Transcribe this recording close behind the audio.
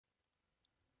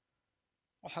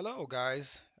Well, hello,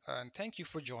 guys, and thank you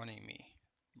for joining me.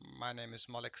 My name is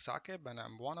Malik Saqib, and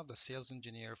I'm one of the sales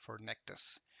engineer for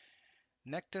Nectus.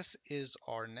 Nectus is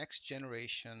our next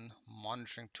generation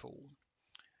monitoring tool.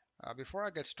 Before I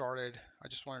get started, I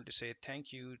just wanted to say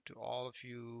thank you to all of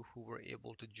you who were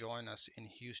able to join us in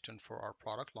Houston for our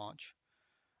product launch.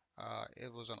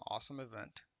 It was an awesome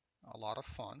event, a lot of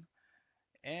fun,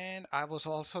 and I was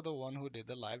also the one who did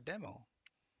the live demo.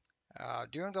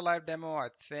 During the live demo, I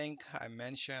think I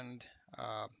mentioned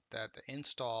that the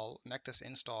Nectus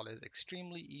install is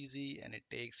extremely easy and it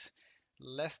takes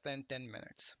less than 10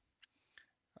 minutes.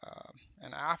 Uh,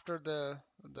 and after the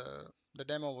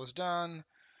demo was done,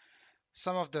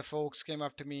 some of the folks came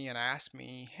up to me and asked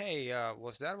me, "Hey,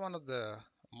 was that one of the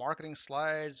marketing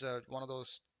slides, one of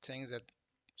those things that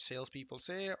salespeople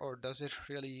say, or does it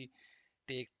really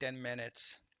take 10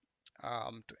 minutes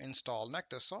to install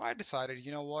Nectar?" So I decided,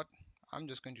 you know what? I'm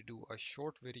just going to do a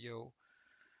short video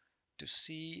to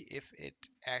see if it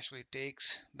actually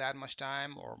takes that much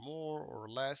time or more or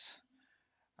less.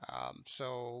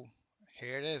 So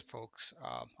here it is, folks.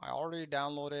 I already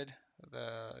downloaded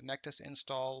the Nectus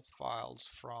install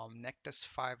files from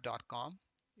nectus5.com.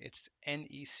 It's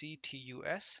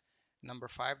Nectus number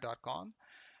 5.com.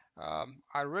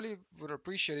 I really would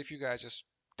appreciate if you guys just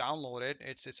download it.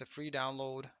 It's a free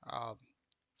download,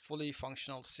 fully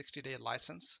functional 60-day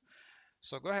license.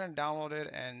 So go ahead and download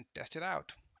it and test it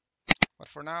out. But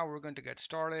for now, we're going to get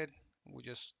started. We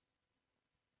just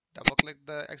double click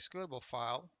the executable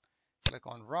file, click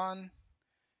on run,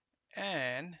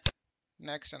 and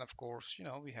next. And of course,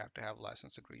 we have to have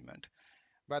license agreement.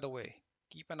 By the way,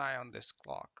 keep an eye on this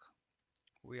clock.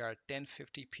 We are at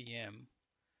 10:50 p.m.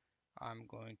 I'm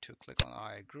going to click on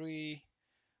I agree.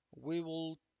 We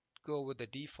will go with the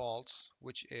defaults,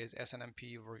 which is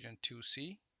SNMP version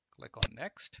 2C. Click on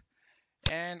next.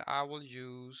 And I will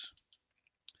use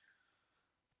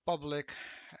public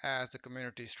as the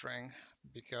community string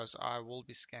because I will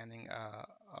be scanning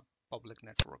a public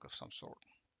network of some sort.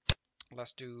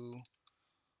 Let's do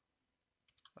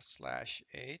a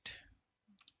 /8.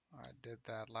 I did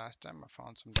that last time. I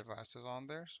found some devices on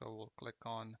there, so we'll click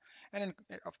on, and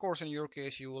then, of course, in your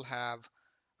case, you will have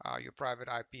your private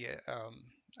IP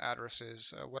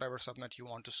addresses, whatever subnet you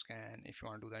want to scan. If you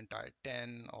want to do the entire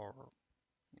 10 or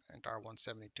entire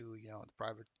 172, the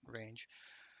private range,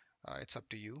 it's up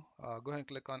to you. Go ahead and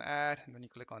click on add, and then you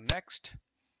click on next.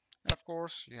 And of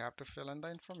course, you have to fill in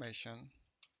the information,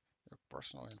 your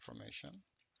personal information.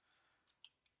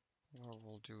 Well,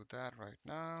 we'll do that right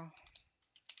now.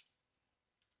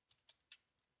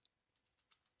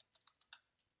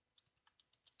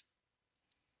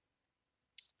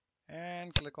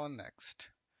 And click on next.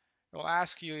 It will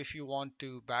ask you if you want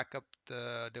to back up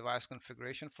the device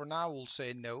configuration. For now, we'll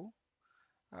say no.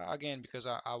 Again, because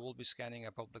I will be scanning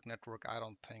a public network, I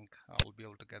don't think I will be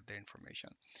able to get the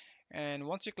information. And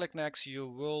once you click next, you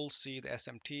will see the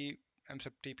SMTP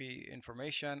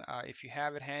information. If you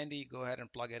have it handy, go ahead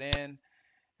and plug it in.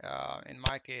 In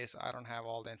my case, I don't have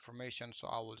all the information, so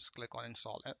I will just click on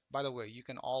install. By the way, you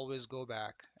can always go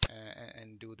back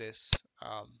and do this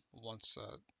once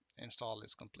install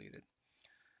is completed.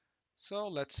 So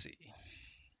let's see.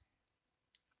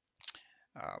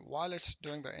 While it's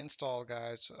doing the install,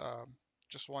 guys,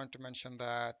 just wanted to mention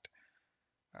that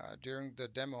during the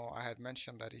demo, I had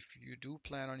mentioned that if you do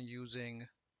plan on using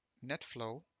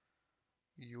NetFlow,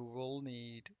 you will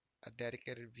need a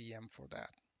dedicated VM for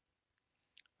that.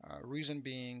 Reason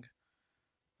being,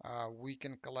 we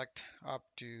can collect up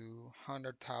to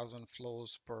 100,000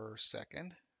 flows per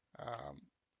second, um,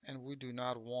 and we do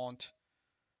not want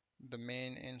the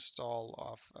main install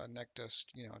of Nectus,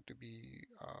 to be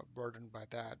burdened by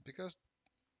that because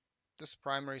this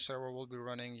primary server will be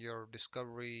running your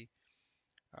discovery,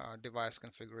 device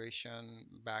configuration,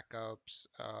 backups,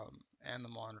 and the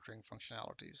monitoring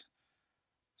functionalities.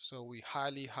 So we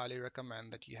highly, highly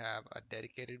recommend that you have a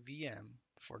dedicated VM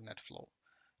for NetFlow.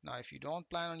 Now, if you don't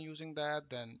plan on using that,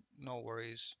 then no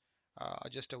worries.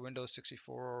 Just a Windows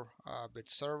 64-bit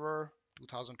server,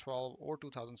 2012 or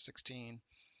 2016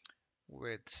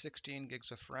 with 16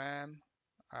 gigs of RAM.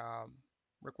 Um,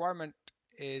 Requirement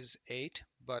is 8,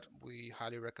 but we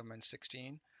highly recommend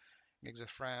 16 gigs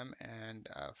of RAM and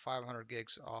 500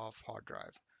 gigs of hard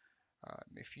drive.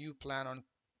 If you plan on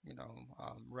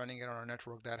running it on a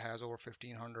network that has over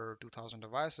 1500 or 2000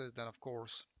 devices, then of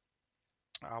course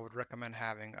I would recommend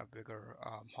having a bigger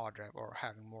hard drive or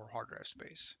having more hard drive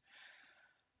space.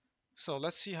 So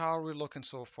let's see how we're looking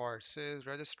so far. It says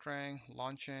registering,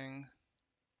 launching,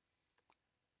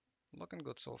 looking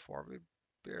good so far. We're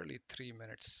barely 3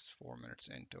 minutes, 4 minutes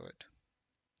into it.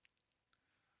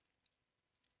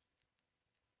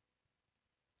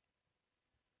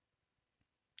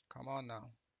 Come on now.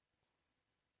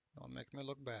 Don't make me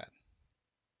look bad.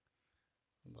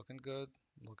 Looking good,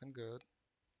 looking good.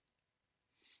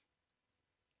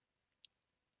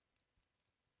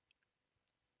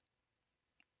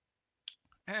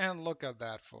 And look at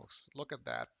that, folks. Look at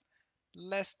that.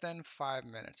 Less than 5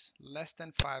 minutes. Less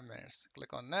than 5 minutes.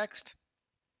 Click on next.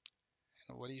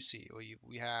 And what do you see?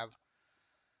 We have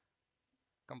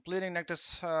completing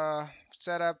Nectus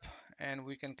setup, and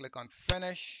we can click on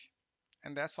finish.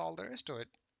 And that's all there is to it.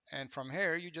 And from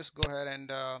here, you just go ahead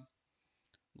and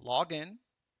log in,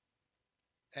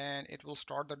 and it will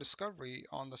start the discovery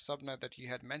on the subnet that you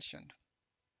had mentioned.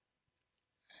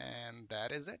 And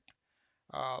that is it.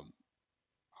 Um,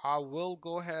 I will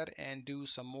go ahead and do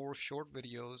some more short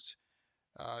videos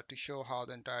to show how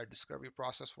the entire discovery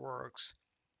process works,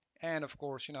 and of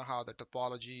course, how the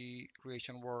topology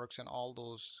creation works and all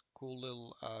those cool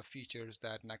little features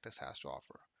that Nectus has to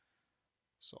offer.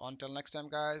 So until next time,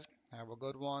 guys, have a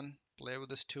good one. Play with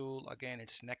this tool. Again,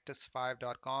 it's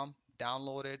nectus5.com.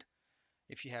 Download it.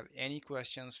 If you have any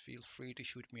questions, feel free to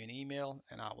shoot me an email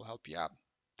and I will help you out.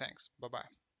 Thanks. Bye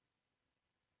bye.